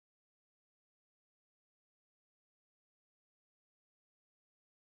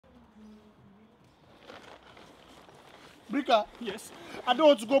Bricka. Yes. I don't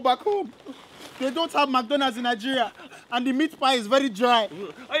want to go back home. They don't have McDonald's in Nigeria, and the meat pie is very dry.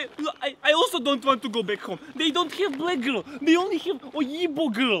 I also don't want to go back home. They don't have black girl. They only have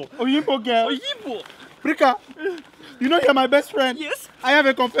Oyibo girl. Oyinbo girl. Oyibo. Bricka, you know you're my best friend. Yes. I have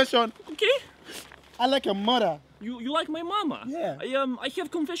a confession. Okay. I like your mother. You like my mama? Yeah. I have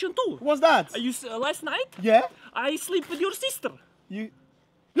confession too. What's that? Last night? Yeah? I sleep with your sister. You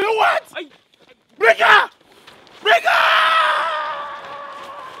know what? I Bricka! Bricka!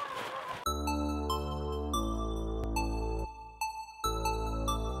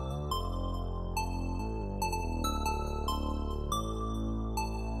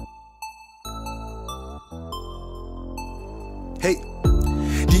 Hey,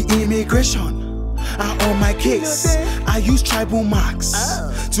 the immigration are on my case. I use tribal marks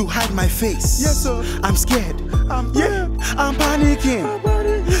to hide my face. Yes, sir. I'm scared. I'm panicking.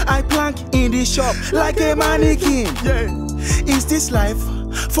 I plank in the shop like a mannequin. Yeah. Is this life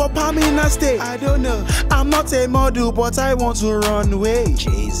for permanent stay? I don't know. I'm not a model, but I want to run away.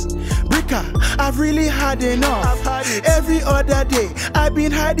 Jeez. Bricka, I've really had enough. I've had it. Every other day, I've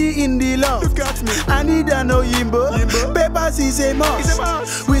been hiding in the loft. Look at me. I need an Oyinbo. Yimbo. Papers is a must. It's a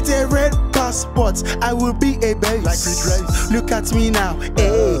must. With a red passport, I will be a base. Like Rick Rice. Look at me now.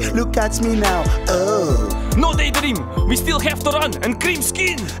 Hey, look at me now. Oh. no daydream. We still have to run and cream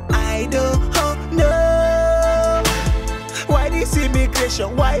skin. I don't know why this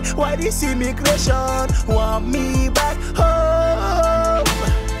immigration, why this immigration want me back home.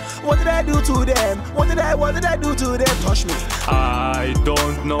 What did I do to them? What did I do to them? Touch me. I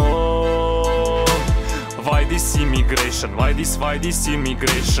don't know why this immigration, why this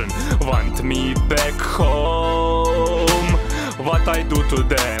immigration want me back home. What I do to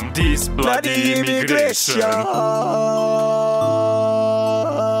them? This bloody immigration.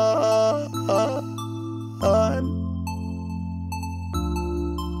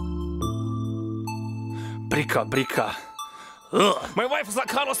 Bricka, Bricka. My wife is like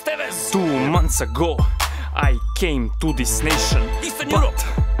Carlos Tevez. 2 months ago, I came to this nation. Eastern but Europe.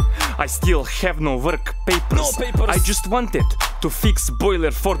 I still have no work papers. No papers. I just wanted to fix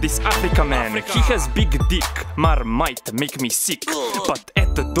boiler for this Africa man. Africa. He has big dick. Marmite make me sick. But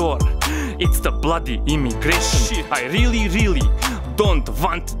at the door, it's the bloody immigration. Shit. I really don't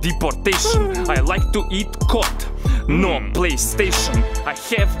want deportation. I like to eat cod. No PlayStation. I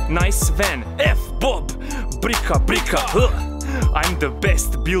have nice van. F Bob. Bricka, Bricka. I'm the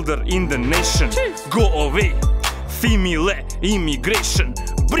best builder in the nation. Go away. Female immigration.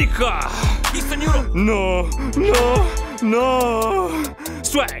 Bricka. Eastern Europe. No.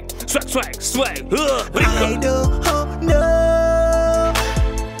 Swag. Bricka. I don't know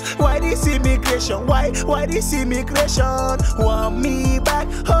why this immigration, why this immigration want me back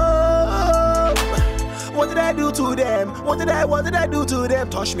home. What did I do to them? What did I do to them?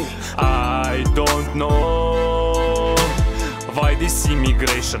 Touch me. I don't know why this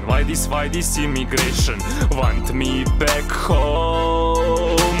immigration, why this immigration want me back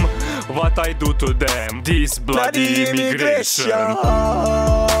home. What I do to them? This bloody immigration.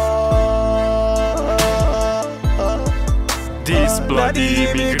 This bloody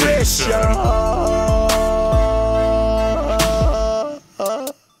immigration.